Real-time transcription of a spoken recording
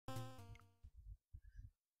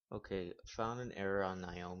Okay, found an error on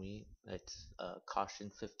Naomi. It's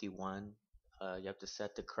caution 51. You have to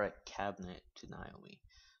set the correct cabinet to Naomi.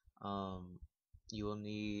 Um, you will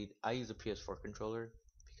need, I use a PS4 controller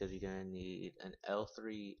because you're gonna need an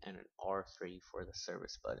L3 and an R3 for the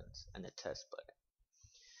service buttons and the test button.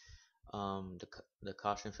 The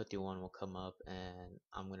caution 51 will come up and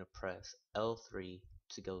I'm gonna press L3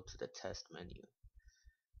 to go to the test menu.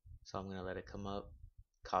 So I'm gonna let it come up.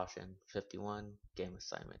 Caution 51 game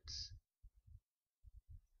assignments.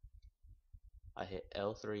 I hit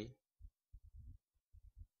L3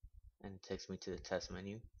 and it takes me to the test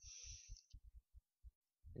menu.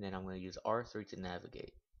 And then I'm going to use R3 to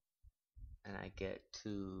navigate. And I get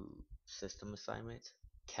to system assignments,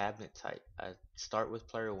 cabinet type. I start with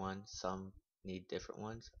player 1, some need different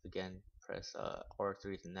ones. Again, press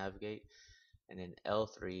R3 to navigate, and then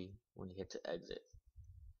L3 when you hit to exit.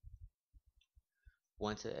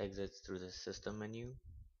 Once it exits through the system menu,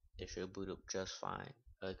 it should boot up just fine.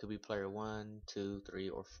 It could be player 1, 2, 3,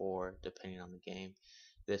 or 4 depending on the game.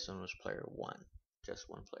 This one was player 1, just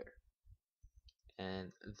one player.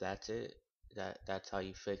 And that's it. That's how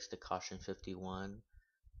you fix the caution 51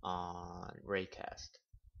 on reicast.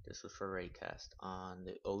 This was for reicast on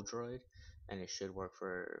the odriod, and it should work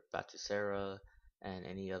for batocrea and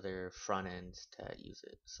any other front ends that use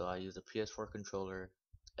it. So I use a PS4 controller,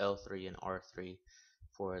 L3 and R3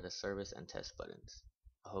 for the service and test buttons.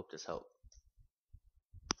 I hope this helped.